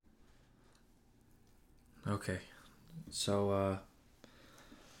Okay. So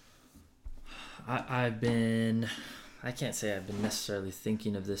I've been, I can't say I've been necessarily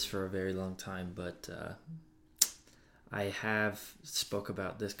thinking of this for a very long time, but I have spoke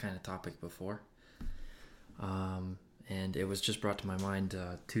about this kind of topic before. And it was just brought to my mind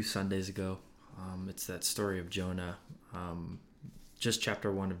 2 Sundays ago. It's that story of Jonah, just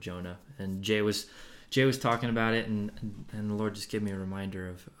chapter 1 of Jonah. And Jay was talking about it, and the Lord just gave me a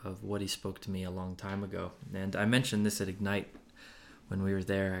reminder of what he spoke to me a long time ago. And I mentioned this at Ignite when we were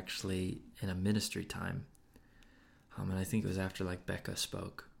there, actually, in a ministry time. And I think it was after like Becca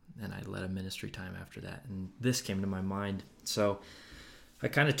spoke, and I led a ministry time after that. And this came to my mind. So I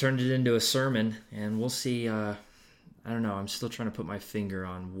kind of turned it into a sermon, and we'll see. I don't know. I'm still trying to put my finger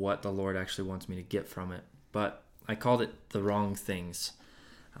on what the Lord actually wants me to get from it. But I called it the wrong things.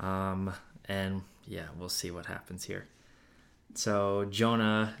 And yeah, we'll see what happens here. So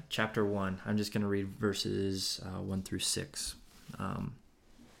Jonah chapter 1, I'm just going to read verses 1 through 6.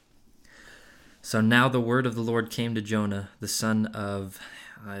 So now the word of the Lord came to Jonah, the son of,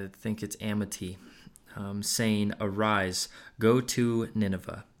 I think it's Amittai, saying, "Arise, go to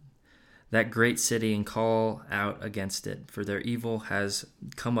Nineveh, that great city, and call out against it, for their evil has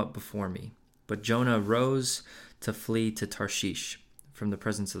come up before me." But Jonah rose to flee to Tarshish from the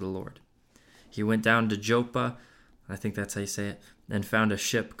presence of the Lord. He went down to Joppa, I think that's how you say it, and found a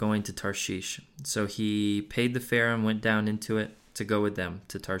ship going to Tarshish. So he paid the fare and went down into it to go with them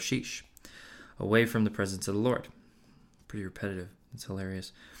to Tarshish, away from the presence of the Lord. Pretty repetitive. It's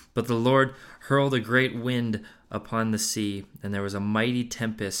hilarious. But the Lord hurled a great wind upon the sea, and there was a mighty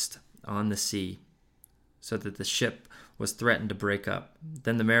tempest on the sea, so that the ship was threatened to break up.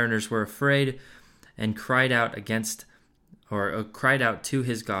 Then the mariners were afraid and cried out to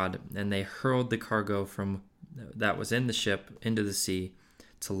his God, and they hurled the cargo from that was in the ship into the sea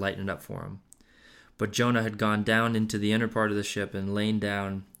to lighten it up for him. But Jonah had gone down into the inner part of the ship and lain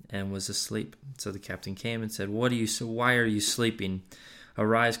down and was asleep. So the captain came and said, "Why are you sleeping?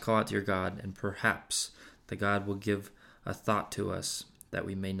 Arise, call out to your God, and perhaps the God will give a thought to us that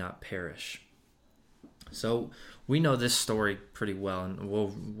we may not perish." So we know this story pretty well, and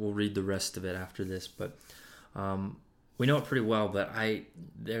we'll read the rest of it after this. But we know it pretty well. But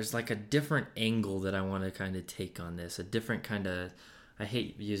there's like a different angle that I want to kind of take on this. A different kind of, I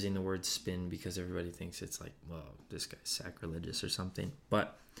hate using the word spin because everybody thinks it's like, well, this guy's sacrilegious or something.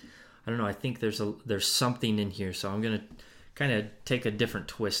 But I don't know. I think there's something in here. So I'm gonna kind of take a different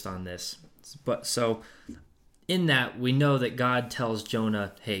twist on this. But so in that, we know that God tells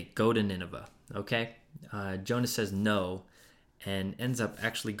Jonah, "Hey, go to Nineveh." Okay. Jonah says no, and ends up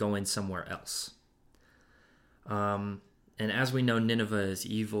actually going somewhere else. And as we know, Nineveh is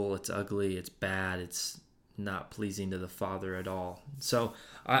evil, it's ugly, it's bad, it's not pleasing to the Father at all. So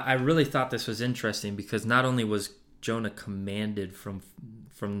I really thought this was interesting because not only was Jonah commanded from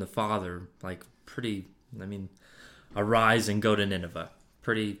the Father, like arise and go to Nineveh,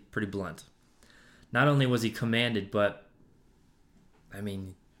 pretty blunt. Not only was he commanded, but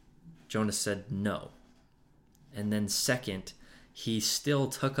Jonah said no. And then second, he still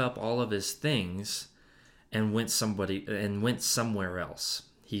took up all of his things and went somewhere else.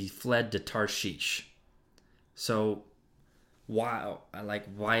 He fled to Tarshish. So why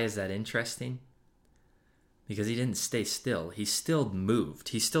is that interesting? Because he didn't stay still. He still moved.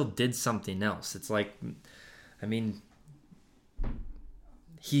 He still did something else. It's like,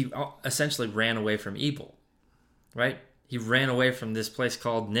 he essentially ran away from evil, right? He ran away from this place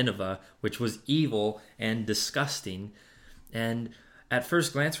called Nineveh, which was evil and disgusting. And at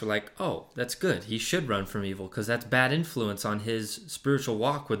first glance, we're like, oh, that's good. He should run from evil because that's bad influence on his spiritual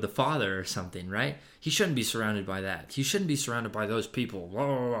walk with the Father or something, right? He shouldn't be surrounded by that. He shouldn't be surrounded by those people. Blah,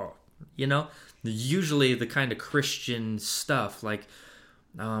 blah, blah. Usually the kind of Christian stuff, like,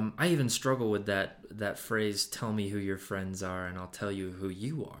 I even struggle with that phrase, "Tell me who your friends are and I'll tell you who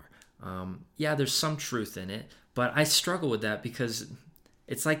you are." Yeah, there's some truth in it, but I struggle with that because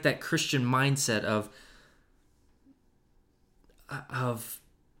it's like that Christian mindset of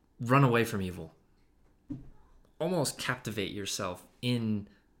run away from evil. Almost captivate yourself in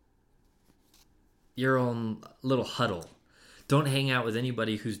your own little huddle. Don't hang out with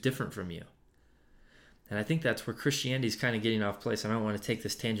anybody who's different from you. And I think that's where Christianity is kind of getting off place. I don't want to take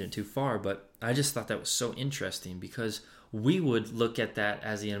this tangent too far, but I just thought that was so interesting because we would look at that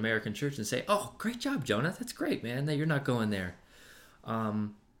as the American church and say, "Oh, great job, Jonah. That's great, man, that you're not going there."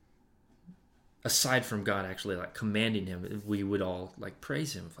 Aside from God actually like commanding him, we would all like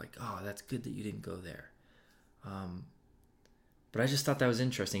praise him, like, "Oh, that's good that you didn't go there." But I just thought that was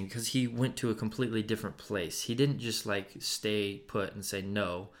interesting because he went to a completely different place. He didn't just like stay put and say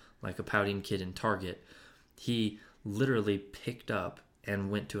no, like a pouting kid in Target. He literally picked up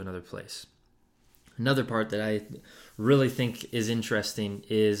and went to another place. Another part that I really think is interesting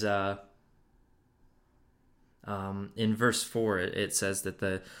is in verse 4. It says that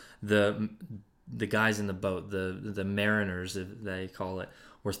the guys in the boat, the mariners, they call it,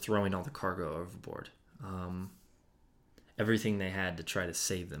 were throwing all the cargo overboard. Everything they had to try to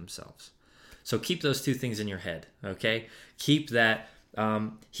save themselves. So keep those two things in your head, okay? Keep that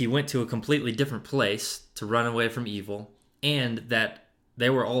he went to a completely different place to run away from evil, and that they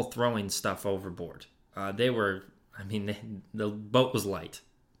were all throwing stuff overboard. The boat was light,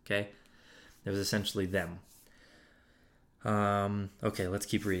 okay? It was essentially them. Okay, let's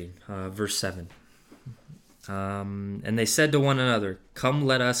keep reading. Verse 7. And they said to one another, "Come,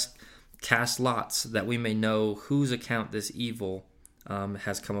 let us cast lots, that we may know whose account this evil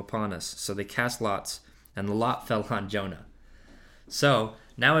has come upon us." So they cast lots, and the lot fell on Jonah. So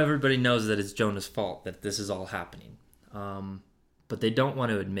now everybody knows that it's Jonah's fault that this is all happening. But they don't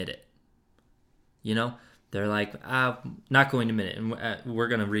want to admit it. You know? They're like, not going to admit it. And we're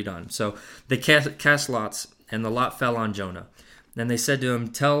going to read on. So they cast lots, and the lot fell on Jonah. Then they said to him,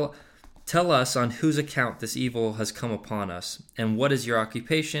 Tell us on whose account this evil has come upon us, and what is your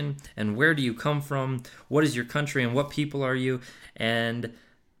occupation, and where do you come from? What is your country, and what people are you? And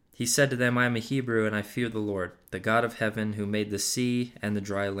he said to them, I am a Hebrew, and I fear the Lord, the God of heaven, who made the sea and the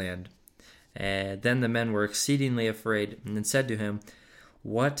dry land. And then the men were exceedingly afraid, and said to him,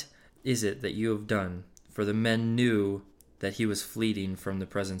 What is it that you have done? For the men knew that he was fleeing from the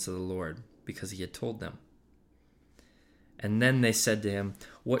presence of the Lord, because he had told them. And then they said to him,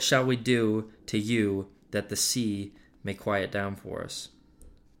 What shall we do to you that the sea may quiet down for us?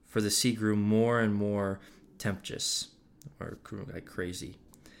 For the sea grew more and more tempestuous, or like crazy.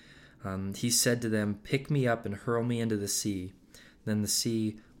 He said to them, Pick me up and hurl me into the sea. Then the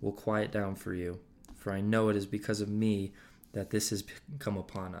sea will quiet down for you. For I know it is because of me that this has come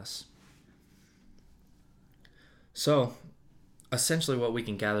upon us. So, essentially what we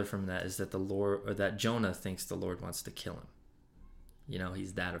can gather from that is that that Jonah thinks the Lord wants to kill him. You know,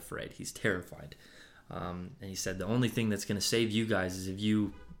 he's that afraid. He's terrified. And he said, the only thing that's going to save you guys is if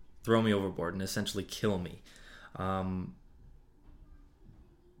you throw me overboard and essentially kill me.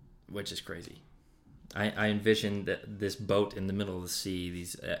 Which is crazy. I envision this boat in the middle of the sea,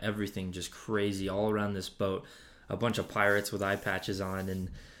 everything just crazy all around this boat, a bunch of pirates with eye patches on, and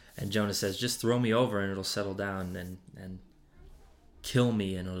Jonah says, just throw me over and it'll settle down, and kill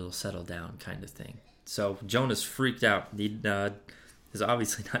me and it'll settle down, kind of thing. So Jonah's freaked out. He is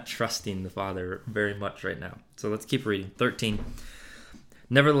obviously not trusting the Father very much right now. So let's keep reading. 13.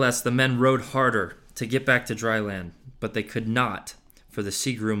 Nevertheless, the men rowed harder to get back to dry land, but they could not, for the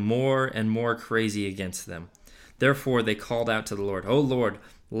sea grew more and more crazy against them. Therefore they called out to the Lord, O Lord,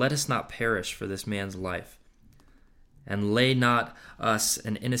 let us not perish for this man's life. And lay not us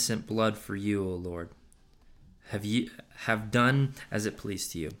an innocent blood for you, O Lord. Have done as it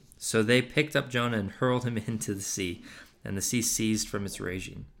pleased you. So they picked up Jonah and hurled him into the sea, and the sea ceased from its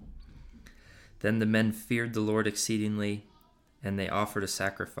raging. Then the men feared the Lord exceedingly, and they offered a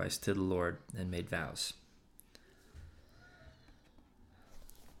sacrifice to the Lord and made vows.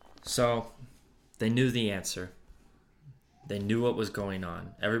 So they knew the answer. They knew what was going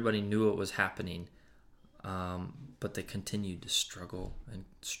on. Everybody knew what was happening. But they continued to struggle and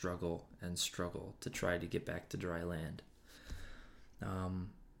struggle and struggle to try to get back to dry land.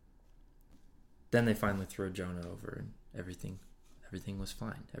 Then they finally threw Jonah over, and everything was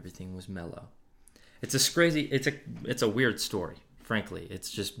fine. Everything was mellow. It's a weird story. Frankly, it's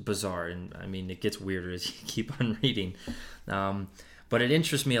just bizarre, and I mean it gets weirder as you keep on reading. But it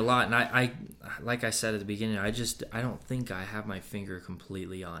interests me a lot, and I like I said at the beginning, I don't think I have my finger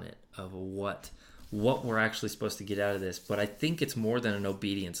completely on it of what we're actually supposed to get out of this. But I think it's more than an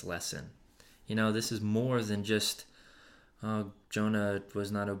obedience lesson. You know, this is more than just Jonah was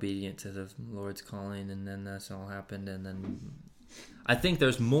not obedient to the Lord's calling, and then that's all happened, and then I think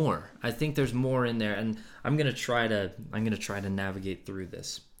there's more. I think there's more in there, and I'm gonna try to navigate through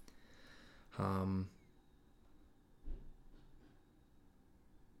this.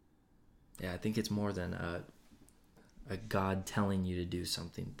 Yeah, I think it's more than a God telling you to do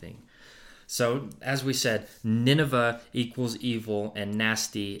something thing. So, as we said, Nineveh equals evil and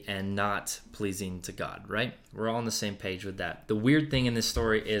nasty and not pleasing to God, right? We're all on the same page with that. The weird thing in this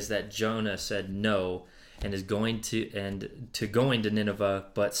story is that Jonah said no and is going to Nineveh,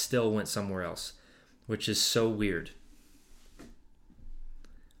 but still went somewhere else, which is so weird.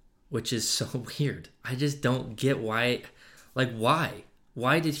 I just don't get why. Like, why?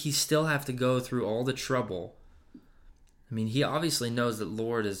 Why did he still have to go through all the trouble I mean, he obviously knows that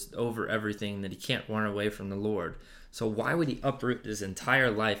Lord is over everything, that he can't run away from the Lord. So why would he uproot his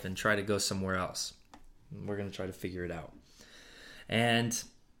entire life and try to go somewhere else? We're going to try to figure it out. And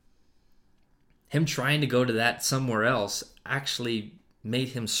him trying to go to that somewhere else actually made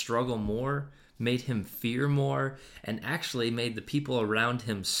him struggle more, made him fear more, and actually made the people around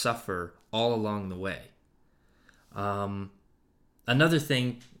him suffer all along the way. Another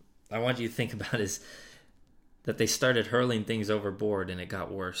thing I want you to think about is that they started hurling things overboard, and it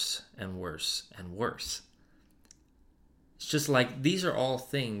got worse and worse and worse. It's just like, these are all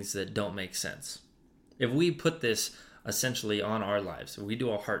things that don't make sense. If we put this essentially on our lives, if we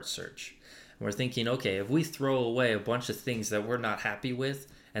do a heart search, and we're thinking, okay, if we throw away a bunch of things that we're not happy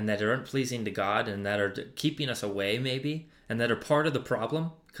with, and that aren't pleasing to God, and that are keeping us away maybe, and that are part of the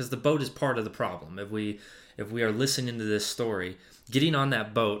problem, because the boat is part of the problem. If we are listening to this story, getting on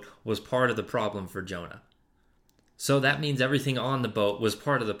that boat was part of the problem for Jonah. So that means everything on the boat was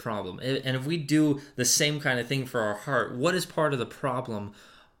part of the problem. And if we do the same kind of thing for our heart, what is part of the problem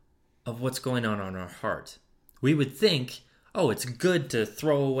of what's going on our heart? We would think, oh, it's good to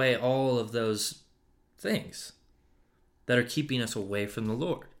throw away all of those things that are keeping us away from the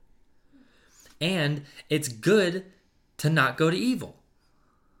Lord. And it's good to not go to evil.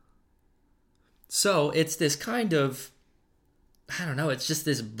 So it's this kind of, I don't know, it's just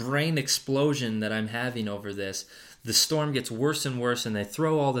this brain explosion that I'm having over this. The storm gets worse and worse, and they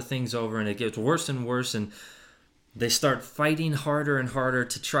throw all the things over, and it gets worse and worse, and they start fighting harder and harder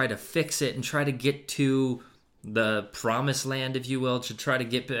to try to fix it and try to get to the promised land, if you will, to try to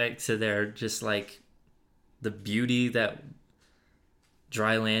get back to their, just like the beauty that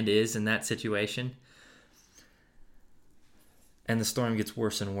dry land is in that situation. And the storm gets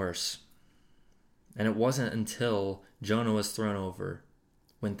worse and worse. And it wasn't until Jonah was thrown over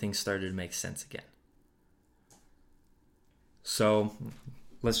when things started to make sense again. So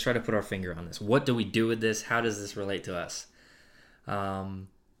let's try to put our finger on this. What do we do with this? How does this relate to us? I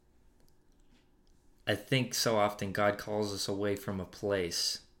think so often God calls us away from a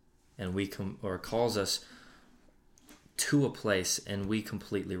place, and or calls us to a place, and we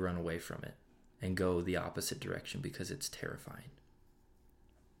completely run away from it and go the opposite direction because it's terrifying.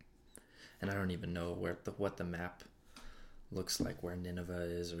 And I don't even know what the map looks like, where Nineveh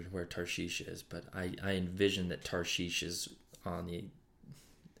is or where Tarshish is, but I envision that Tarshish is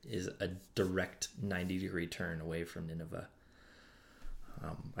a direct 90-degree turn away from Nineveh.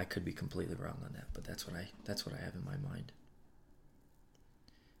 I could be completely wrong on that, but that's what I have in my mind.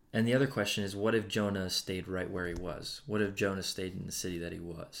 And the other question is, what if Jonah stayed right where he was? What if Jonah stayed in the city that he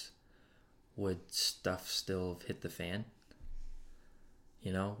was? Would stuff still have hit the fan?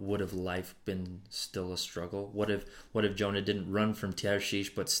 Would have life been still a struggle? What if Jonah didn't run from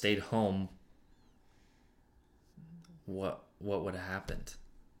Tarshish but stayed home? What would have happened?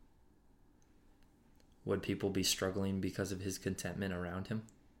 Would people be struggling because of his contentment around him?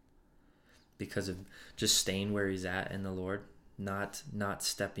 Because of just staying where he's at in the Lord? Not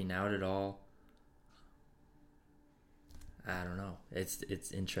stepping out at all? I don't know.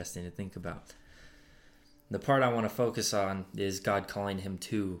 It's interesting to think about. The part I want to focus on is God calling him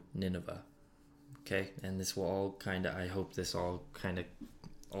to Nineveh. Okay? And this will all I hope this all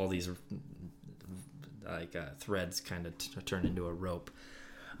these threads turn into a rope.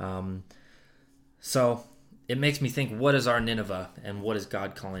 So it makes me think, what is our Nineveh and what is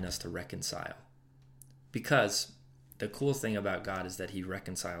God calling us to reconcile? Because the cool thing about God is that he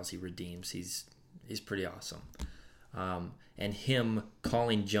reconciles, he redeems. He's pretty awesome. And him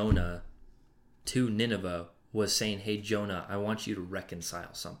calling Jonah to Nineveh was saying, hey, Jonah, I want you to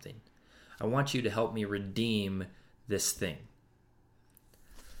reconcile something. I want you to help me redeem this thing.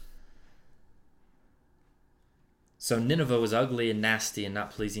 So Nineveh was ugly and nasty and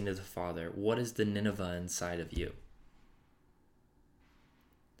not pleasing to the Father. What is the Nineveh inside of you?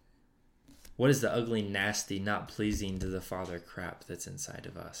 What is the ugly, nasty, not pleasing to the Father crap that's inside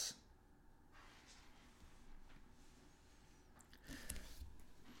of us?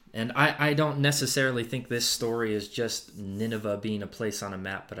 And I don't necessarily think this story is just Nineveh being a place on a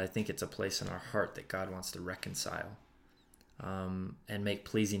map, but I think it's a place in our heart that God wants to reconcile and make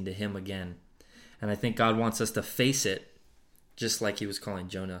pleasing to him again. And I think God wants us to face it, just like he was calling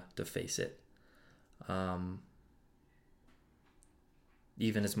Jonah to face it.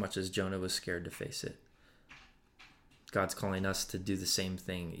 Even as much as Jonah was scared to face it. God's calling us to do the same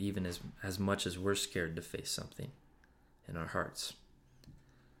thing, even as much as we're scared to face something in our hearts.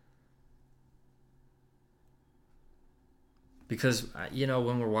 Because,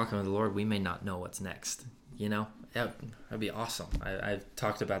 when we're walking with the Lord, we may not know what's next. That'd be awesome. I've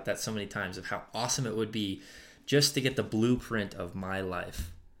talked about that so many times, of how awesome it would be just to get the blueprint of my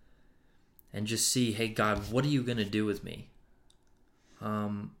life and just see, hey, God, what are you going to do with me?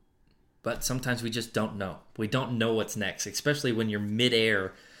 But sometimes we just don't know. We don't know what's next, especially when you're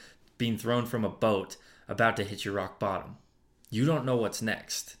midair being thrown from a boat about to hit your rock bottom. You don't know what's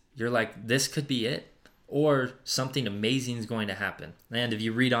next. You're like, this could be it, or something amazing is going to happen. And if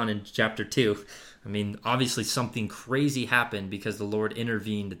you read on in chapter 2, I mean, obviously something crazy happened because the Lord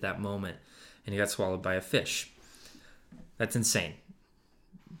intervened at that moment and he got swallowed by a fish. That's insane,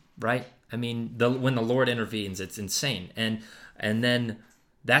 right? I mean, when the Lord intervenes, it's insane. And then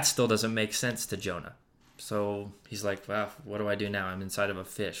that still doesn't make sense to Jonah. So he's like, well, what do I do now? I'm inside of a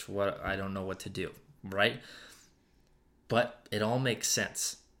fish. I don't know what to do, right? But it all makes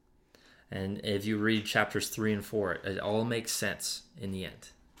sense. And if you read chapters 3 and 4, it all makes sense in the end.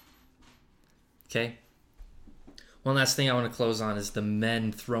 Okay? One last thing I want to close on is the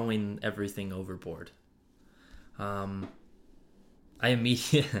men throwing everything overboard. This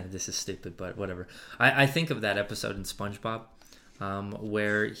is stupid, but whatever. I think of that episode in SpongeBob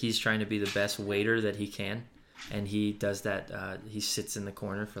where he's trying to be the best waiter that he can. And he does that. He sits in the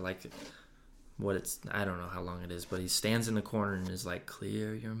corner for like... I don't know how long it is, but he stands in the corner and is like,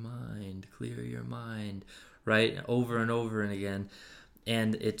 clear your mind, right? Over and over and again.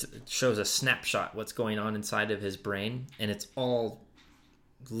 And it shows a snapshot what's going on inside of his brain. And it's all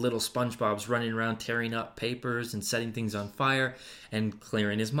little SpongeBob's running around tearing up papers and setting things on fire and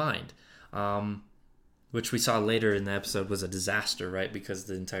clearing his mind. Which we saw later in the episode was a disaster, right? Because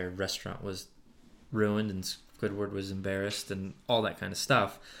the entire restaurant was ruined and Squidward was embarrassed and all that kind of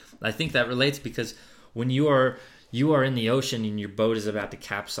stuff. I think that relates because when you are in the ocean and your boat is about to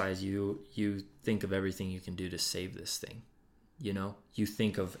capsize, you think of everything you can do to save this thing. You know, you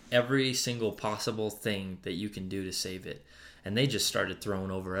think of every single possible thing that you can do to save it. And they just started throwing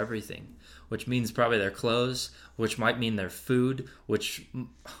over everything, which means probably their clothes, which might mean their food, which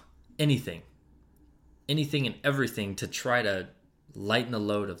anything and everything to try to lighten the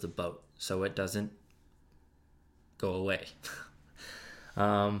load of the boat so it doesn't go away.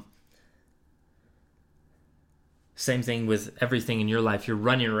 Same thing with everything in your life. You're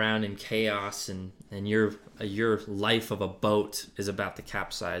running around in chaos and your life of a boat is about to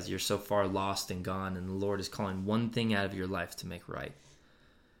capsize. You're so far lost and gone, and the Lord is calling one thing out of your life to make right.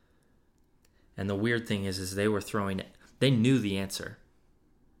 And the weird thing is they knew the answer.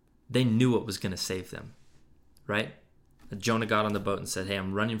 They knew what was going to save them, right? Jonah got on the boat and said, hey,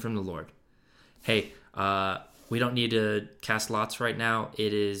 I'm running from the Lord. Hey, we don't need to cast lots right now.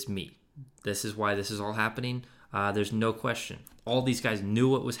 It is me. This is why this is all happening. There's no question. All these guys knew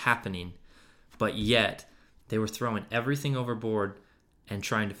what was happening, but yet they were throwing everything overboard and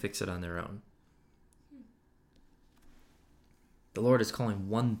trying to fix it on their own. The Lord is calling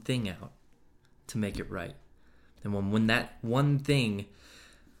one thing out to make it right. And when that one thing,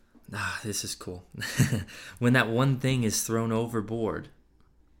 this is cool. When that one thing is thrown overboard,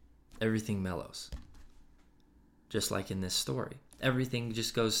 everything mellows. Just like in this story. Everything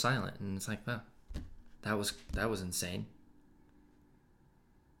just goes silent, and it's like, oh, that was insane.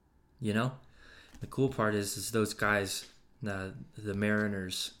 You know? The cool part is those guys, the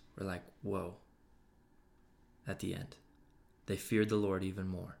mariners, were like, whoa. At the end. They feared the Lord even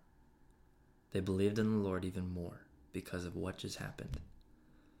more. They believed in the Lord even more because of what just happened.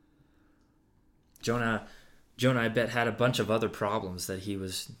 Jonah, I bet, had a bunch of other problems that he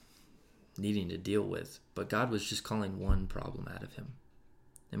was needing to deal with, but God was just calling one problem out of him.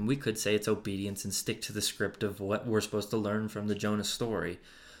 And we could say it's obedience and stick to the script of what we're supposed to learn from the Jonah story,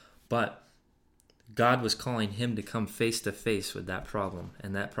 but God was calling him to come face to face with that problem,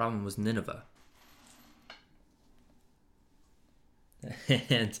 and that problem was Nineveh.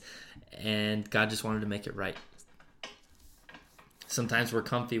 And God just wanted to make it right. Sometimes we're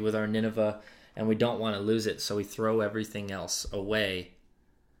comfy with our Nineveh and we don't want to lose it, so we throw everything else away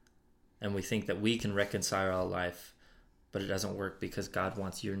and we think that we can reconcile our life, but it doesn't work because God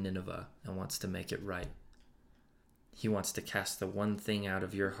wants your Nineveh and wants to make it right. He wants to cast the one thing out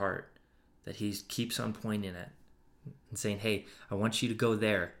of your heart that he keeps on pointing at and saying, hey, I want you to go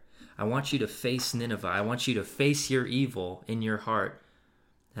there. I want you to face Nineveh. I want you to face your evil in your heart,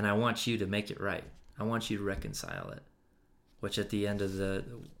 and I want you to make it right. I want you to reconcile it, which at the end of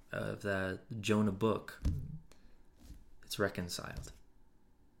the Jonah book, it's reconciled.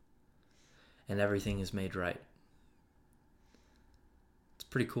 And everything is made right. It's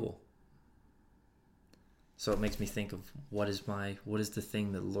pretty cool. So it makes me think of what is the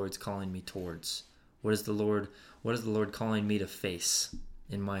thing that the Lord's calling me towards? What is the Lord calling me to face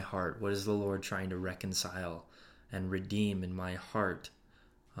in my heart? What is the Lord trying to reconcile and redeem in my heart?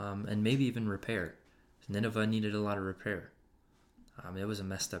 And maybe even repair. Nineveh needed a lot of repair. It was a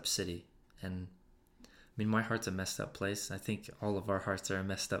messed up city. And my heart's a messed up place. I think all of our hearts are a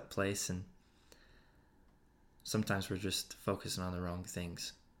messed up place. And sometimes we're just focusing on the wrong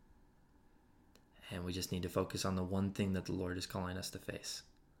things. And we just need to focus on the one thing that the Lord is calling us to face.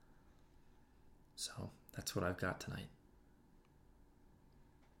 So that's what I've got tonight.